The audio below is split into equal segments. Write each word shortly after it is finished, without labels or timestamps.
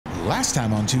Last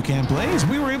time on ToucanPlays,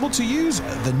 we were able to use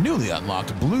the newly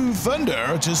unlocked Blue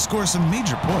Thunder to score some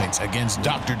major points against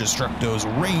Dr. Destructo's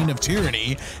reign of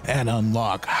tyranny and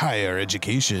unlock higher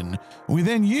education. We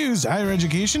then used higher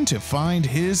education to find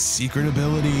his secret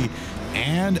ability,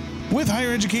 and with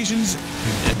higher education's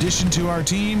addition to our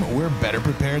team, we're better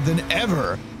prepared than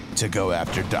ever to go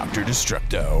after Dr.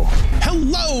 Destructo.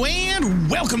 Hello and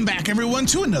welcome back everyone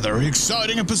to another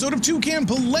exciting episode of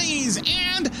ToucanPlays,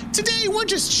 and today we're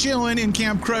just chilling in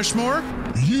Camp Crushmore.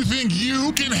 You think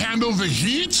you can handle the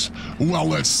heat? Well,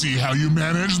 let's see how you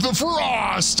manage the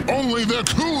frost. Only the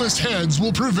coolest heads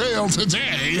will prevail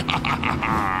today.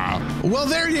 Well,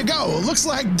 there you go. Looks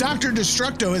like Dr.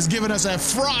 Destructo has given us a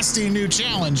frosty new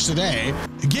challenge today.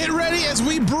 Get ready as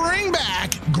we bring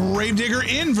back Gravedigger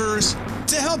Inverse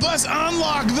to help us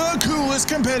unlock the coolest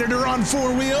competitor on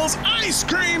four wheels, Ice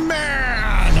Cream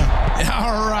Man!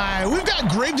 All right, we've got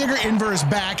Gravedigger Inverse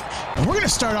back, and we're gonna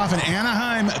start off in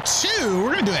Anaheim 2.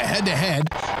 We're gonna do a head-to-head.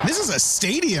 This is a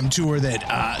stadium tour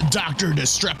that Dr.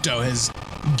 Destructo has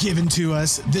given to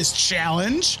us, this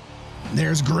challenge.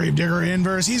 There's Gravedigger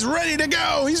Inverse. He's ready to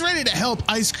go. He's ready to help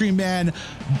Ice Cream Man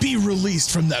be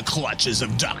released from the clutches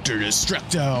of Dr.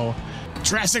 Destructo.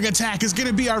 Drastic Attack is going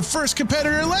to be our first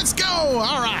competitor. Let's go.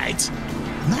 All right.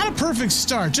 Not a perfect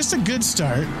start, just a good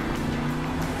start.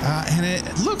 And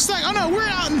it looks like, oh no, we're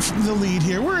out in the lead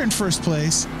here. We're in first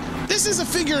place. This is a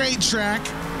figure 8 track.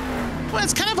 Well,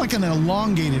 it's kind of like an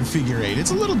elongated figure 8.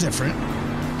 It's a little different.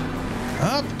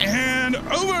 Up and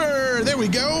over. There we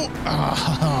go.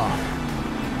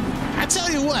 I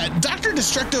tell you what, Dr.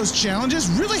 Destructo's challenges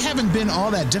really haven't been all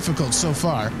that difficult so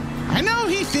far. I know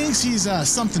he thinks he's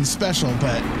something special,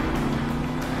 but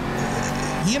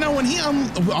you know, when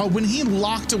he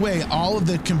locked away all of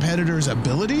the competitors'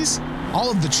 abilities, all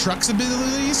of the truck's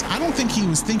abilities, I don't think he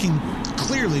was thinking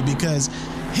clearly, because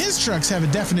his trucks have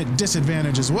a definite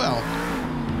disadvantage as well.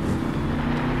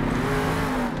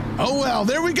 Oh well,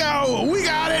 there we go. We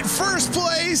got it. First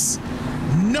place.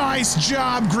 Nice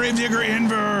job, Gravedigger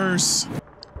Inverse.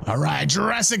 All right,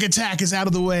 Jurassic Attack is out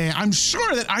of the way. I'm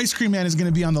sure that Ice Cream Man is going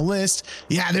to be on the list.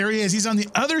 Yeah, there he is. He's on the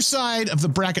other side of the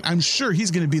bracket. I'm sure he's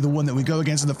going to be the one that we go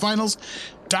against in the finals.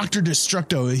 Dr.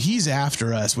 Destructo, he's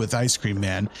after us with Ice Cream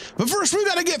Man. But first, we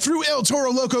got to get through El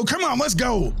Toro Loco. Come on, let's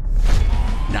go.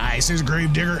 Nice, there's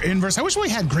Gravedigger Inverse. I wish we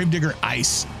had Gravedigger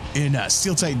Ice in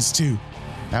Steel Titans 2.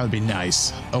 That would be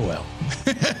nice. Oh well.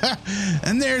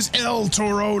 And there's El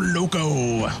Toro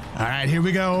Loco. All right, here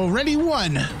we go. Ready?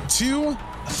 1, 2,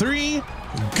 3,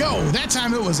 go. That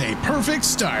time it was a perfect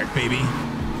start, baby.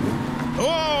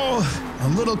 Oh, a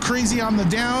little crazy on the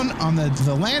down, on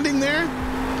the landing there,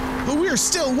 but we are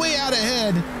still way out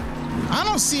ahead. I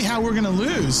don't see how we're gonna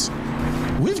lose.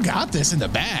 We've got this in the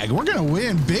bag. We're gonna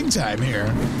win big time here.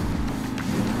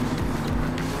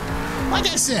 Like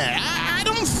I said,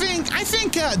 I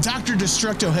think Dr.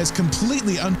 Destructo has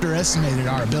completely underestimated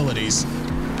our abilities.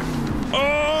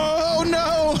 Oh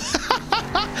no!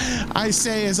 I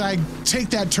say as I take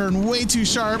that turn way too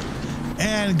sharp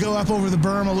and go up over the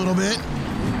berm a little bit.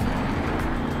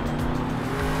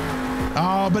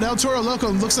 Oh, but El Toro Loco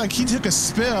looks like he took a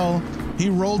spill. He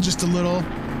rolled just a little,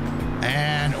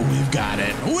 and we've got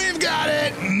it. We've got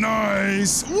it!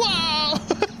 Nice! Wow!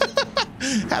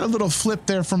 Had a little flip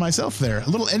there for myself there. A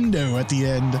little endo at the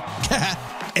end.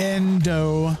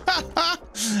 Endo.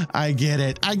 I get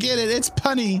it. I get it. It's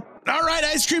punny. All right,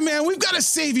 Ice Cream Man, we've got to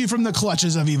save you from the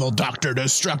clutches of evil Dr.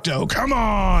 Destructo. Come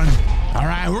on. All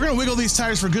right, we're going to wiggle these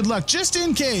tires for good luck just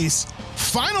in case.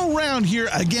 Final round here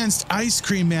against Ice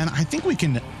Cream Man. I think we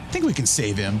can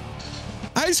save him.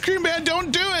 Ice Cream Man,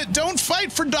 don't do it. Don't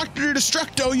fight for Dr.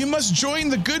 Destructo. You must join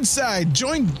the good side.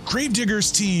 Join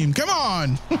Gravedigger's team. Come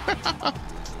on. All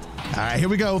right, here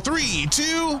we go. 3, 2,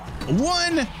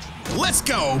 1. Let's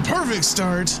go. Perfect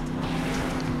start.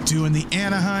 Doing the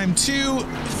Anaheim 2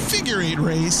 figure 8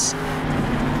 race.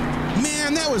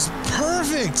 Man, that was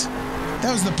perfect.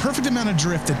 That was the perfect amount of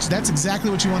drift. That's exactly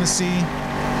what you want to see.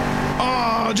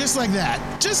 Oh, just like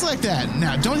that. Just like that.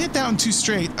 Now, don't hit that one too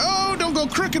straight. Oh, don't go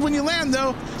crooked when you land,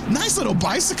 though. Nice little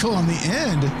bicycle on the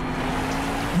end.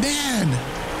 Man,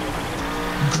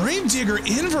 Gravedigger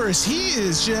Inverse, he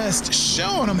is just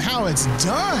showing them how it's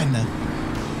done.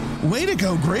 Way to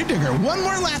go, Gravedigger. One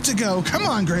more lap to go. Come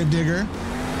on, Gravedigger.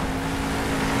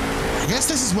 I guess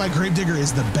this is why Gravedigger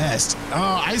is the best.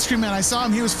 Oh, Ice Cream Man, I saw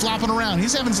him. He was flopping around.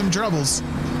 He's having some troubles.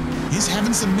 He's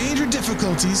having some major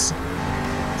difficulties.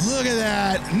 Look at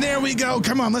that. And there we go.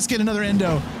 Come on, let's get another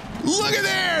endo. Look at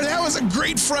there. That was a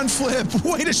great front flip.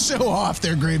 Way to show off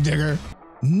there, Gravedigger.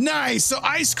 Nice. So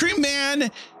Ice Cream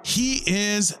Man, he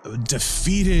is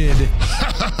defeated.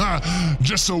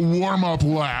 Just a warm-up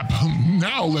lap.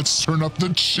 Now let's turn up the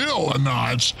chill a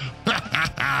notch.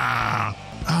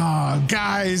 Oh,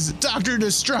 guys, Dr.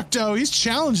 Destructo, he's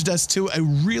challenged us to a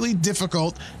really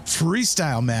difficult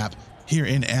freestyle map here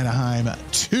in Anaheim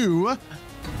 2.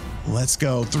 Let's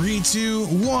go. 3, 2,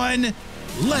 1.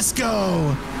 Let's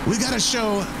go. We got to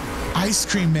show Ice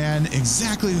Cream Man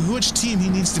exactly which team he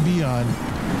needs to be on.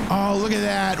 Oh, look at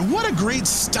that. What a great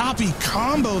stoppy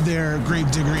combo there,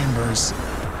 Gravedigger Inverse.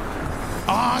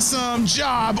 Awesome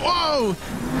job. Whoa,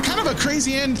 kind of a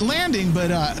crazy end landing, but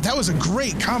that was a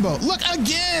great combo. Look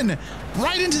again,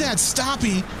 right into that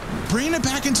stoppy, bringing it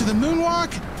back into the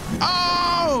moonwalk.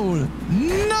 Oh,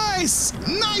 nice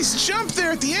jump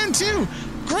there at the end too.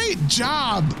 Great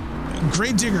job,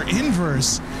 Gravedigger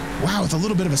Inverse. Wow, with a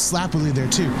little bit of a slap wheelie there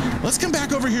too. Let's come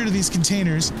back over here to these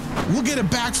containers. We'll get a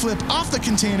backflip off the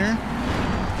container.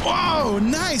 Whoa,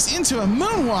 nice, into a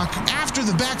moonwalk after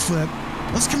the backflip.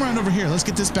 Let's come around over here. Let's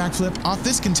get this backflip off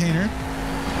this container.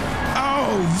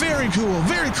 Oh, very cool,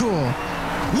 very cool.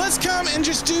 Let's come and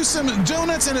just do some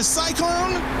donuts and a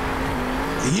cyclone.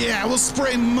 Yeah, we'll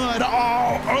spray mud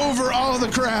all over all of the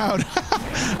crowd.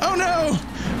 Oh no,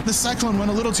 the cyclone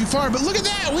went a little too far, but look at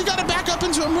that. We got it back up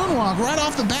into a moonwalk right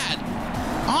off the bat.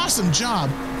 Awesome job.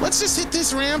 Let's just hit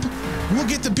this ramp. We'll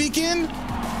get the beacon.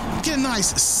 Get a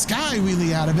nice sky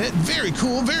wheelie out of it. Very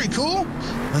cool, very cool.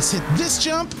 Let's hit this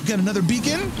jump. Got another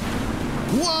beacon.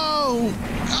 Whoa.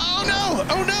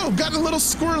 Oh no. Got a little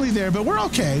squirrely there, but we're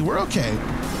okay. We're okay.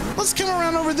 Let's come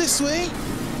around over this way.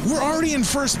 We're already in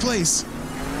first place.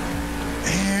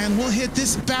 And we'll hit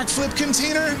this backflip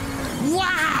container.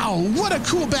 Wow, what a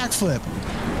cool backflip.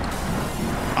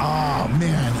 Oh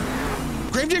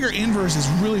man. Gravedigger Inverse is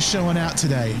really showing out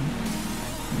today.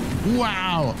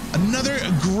 Wow, another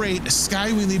great sky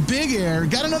wheelie, big air,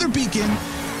 got another beacon.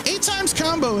 8 times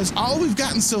combo is all we've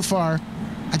gotten so far.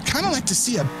 I'd kind of like to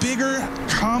see a bigger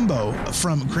combo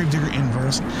from Gravedigger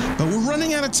Inverse, but we're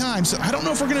running out of time, so I don't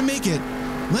know if we're gonna make it.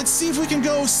 Let's see if we can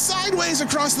go sideways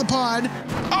across the pod.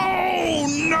 Oh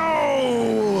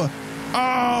no!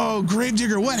 Oh,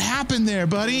 Gravedigger, what happened there,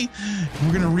 buddy?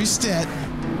 We're gonna reset.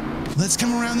 Let's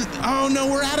come around. Oh no,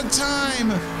 we're out of time.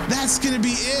 That's gonna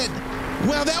be it.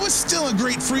 Well, that was still a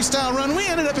great freestyle run. We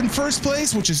ended up in first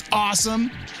place, which is awesome.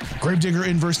 Gravedigger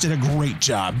Inverse did a great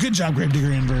job. Good job,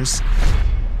 Gravedigger Inverse.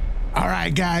 All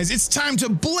right, guys, it's time to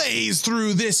blaze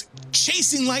through this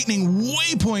Chasing Lightning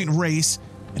waypoint race.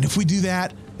 And if we do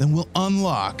that, then we'll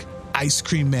unlock Ice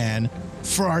Cream Man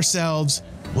for ourselves.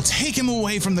 We'll take him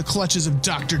away from the clutches of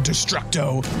Dr.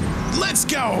 Destructo. Let's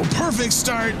go. Perfect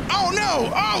start. Oh,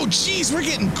 no. Oh, geez, we're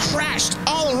getting crashed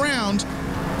all around.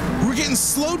 We're getting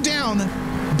slowed down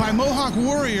by Mohawk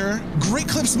Warrior, Great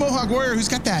Clips Mohawk Warrior, who's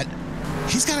got that.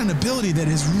 He's got an ability that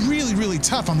is really, really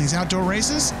tough on these outdoor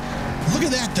races. Look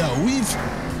at that, though. We've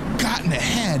gotten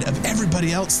ahead of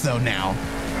everybody else, though, now.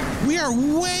 We are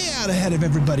way out ahead of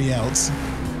everybody else.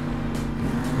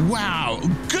 Wow.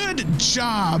 Good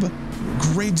job,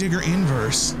 Gravedigger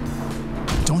Inverse.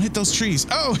 Don't hit those trees.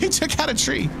 Oh, he took out a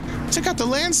tree. Took out the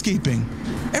landscaping.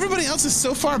 Everybody else is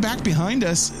so far back behind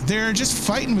us. They're just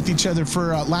fighting with each other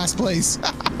for last place.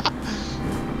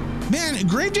 Man,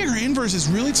 Gravedigger Inverse is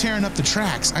really tearing up the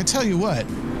tracks. I tell you what.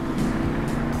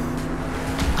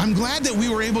 I'm glad that we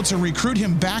were able to recruit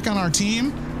him back on our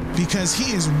team because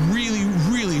he is really,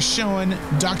 really showing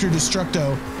Dr.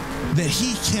 Destructo that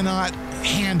he cannot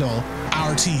handle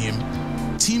our team.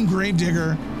 Team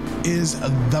Gravedigger is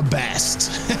the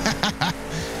best.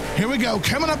 Here we go.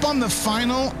 Coming up on the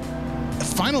final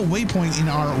waypoint in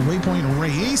our waypoint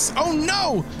race. Oh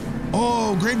no!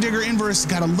 Oh, Gravedigger Inverse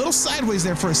got a little sideways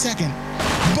there for a second,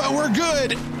 but we're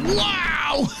good.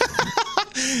 Wow!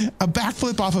 A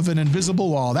backflip off of an invisible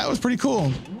wall. That was pretty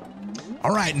cool.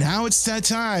 All right, now it's that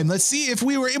time. Let's see if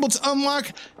we were able to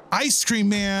unlock Ice Cream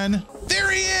Man. There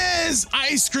he is!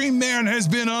 Ice Cream Man has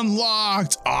been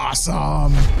unlocked.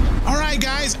 Awesome. All right,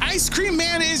 guys, Ice Cream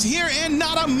Man is here and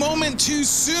not a moment too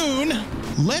soon.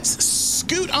 Let's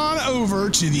scoot on over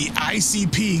to the icy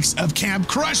peaks of Camp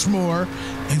Crushmore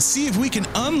and see if we can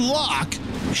unlock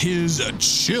his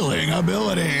chilling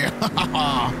ability.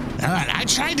 All right, I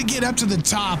tried to get up to the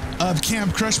top of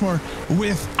Camp Crushmore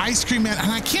with Ice Cream Man,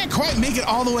 and I can't quite make it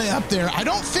all the way up there. I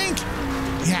don't think,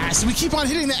 yeah, so we keep on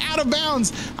hitting the out of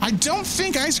bounds. I don't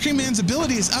think Ice Cream Man's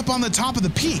ability is up on the top of the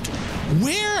peak.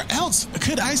 Where else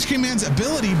could Ice Cream Man's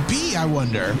ability be, I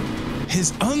wonder?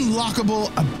 His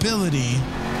unlockable ability,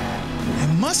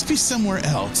 it must be somewhere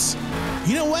else.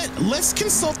 You know what? Let's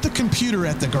consult the computer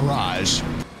at the garage.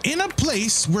 In a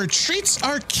place where treats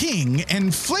are king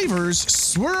and flavors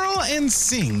swirl and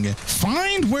sing,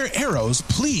 find where arrows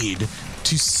plead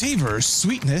to savor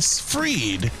sweetness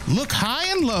freed. Look high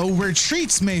and low where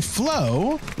treats may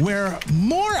flow, where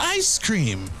more ice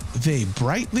cream they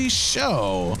brightly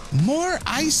show. More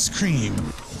ice cream.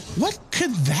 What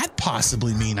could that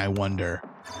possibly mean, I wonder?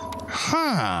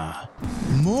 Huh.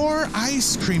 More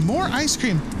ice cream, more ice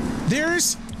cream.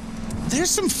 There's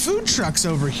some food trucks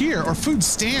over here, or food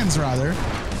stands rather.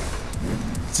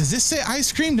 Does this say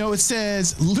ice cream? No, it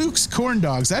says Luke's Corn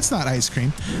Dogs. That's not ice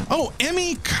cream. Oh,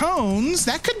 Emmy Cones.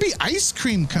 That could be ice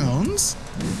cream cones.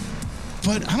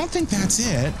 But I don't think that's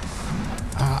it.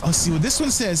 Let's see what this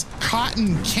one says.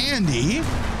 Cotton candy.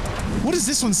 What does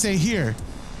this one say here?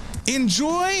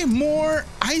 Enjoy more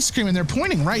ice cream. And they're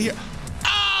pointing right here.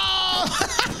 Oh!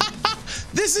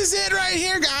 This is it right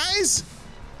here, guys.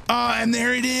 Oh, and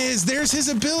there it is. There's his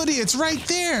ability. It's right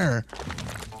there.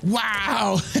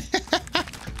 Wow.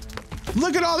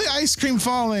 Look at all the ice cream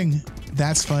falling.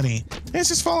 That's funny. It's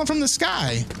just falling from the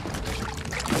sky.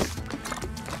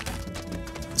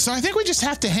 So I think we just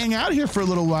have to hang out here for a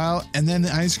little while, and then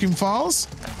the ice cream falls,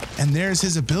 and there's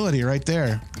his ability right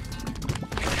there.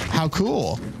 How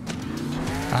cool.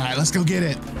 All right, let's go get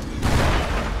it.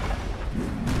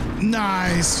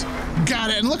 Nice. Got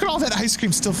it. And look at all that ice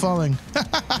cream still falling.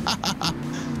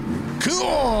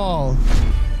 Cool.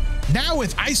 Now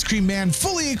with Ice Cream Man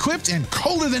fully equipped and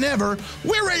colder than ever,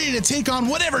 we're ready to take on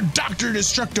whatever Dr.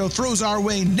 Destructo throws our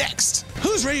way next.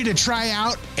 Who's ready to try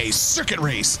out a circuit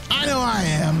race? I know I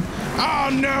am. Oh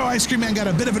no, Ice Cream Man got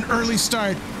a bit of an early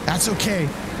start. That's okay.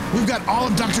 We've got all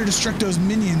of Dr. Destructo's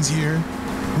minions here.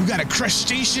 We've got a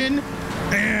crustacean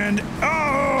and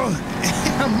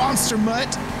a monster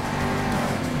mutt.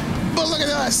 But look at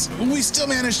us. We still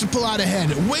managed to pull out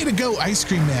ahead. Way to go, Ice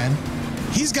Cream Man.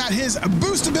 He's got his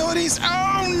boost abilities.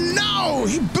 Oh no!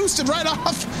 He boosted right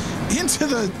off into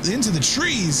the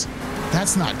trees.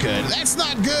 That's not good. That's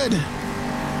not good.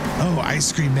 Oh,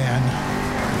 Ice Cream Man.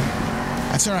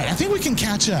 That's all right. I think we can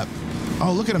catch up.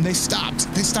 Oh, look at them. They stopped.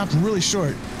 They stopped really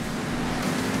short.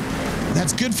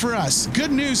 That's good for us.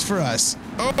 Good news for us.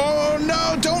 Oh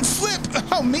no! Don't flip.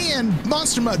 Oh man,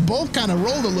 Monster Mutt both kind of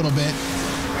rolled a little bit.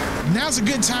 Now's a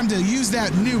good time to use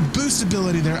that new boost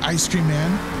ability there, Ice Cream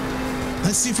Man.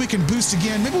 Let's see if we can boost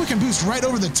again. Maybe we can boost right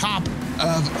over the top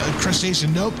of a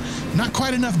crustacean. Nope, not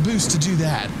quite enough boost to do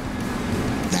that.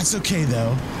 That's okay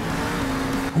though.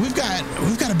 We've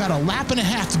got about a lap and a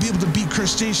half to be able to beat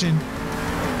crustacean.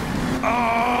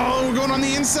 Oh, we're going on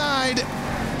the inside.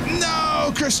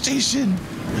 No, crustacean.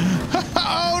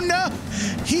 Oh no,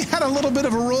 he had a little bit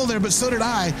of a roll there, but so did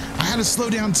I. I had to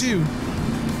slow down too.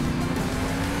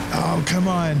 Oh, come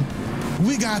on.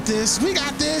 We got this. We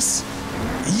got this.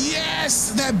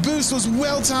 Yes, that boost was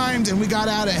well timed and we got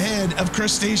out ahead of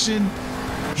crustacean.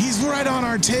 He's right on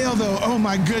our tail though. Oh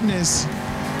my goodness.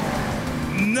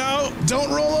 No, don't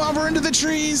roll over into the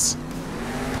trees.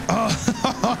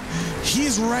 Oh,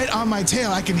 he's right on my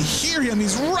tail. I can hear him.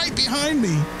 He's right behind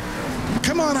me.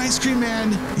 Come on, Ice Cream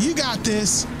Man. You got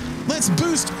this. Let's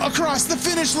boost across the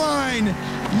finish line.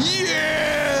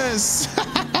 Yes.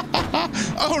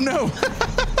 Oh no.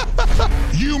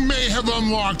 You may have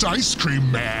unlocked Ice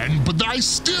Cream Man, but I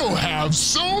still have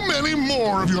so many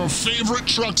more of your favorite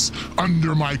trucks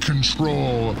under my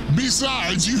control.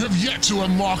 Besides, you have yet to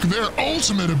unlock their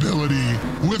ultimate ability.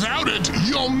 Without it,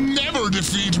 you'll never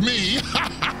defeat me.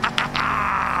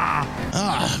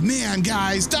 Oh, man,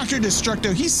 guys, Dr.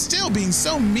 Destructo, he's still being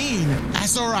so mean.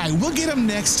 That's all right. We'll get him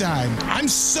next time. I'm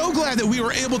so glad that we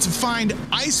were able to find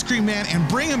Ice Cream Man and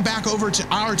bring him back over to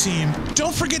our team.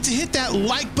 Don't forget to hit that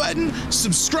like button,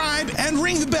 subscribe, and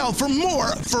ring the bell for more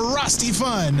frosty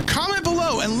fun. Comment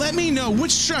below and let me know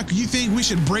which truck you think we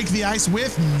should break the ice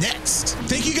with next.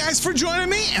 Thank you guys for joining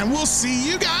me, and we'll see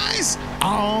you guys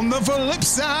on the flip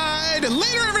side.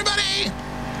 Later, everybody.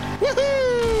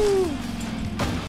 Woohoo!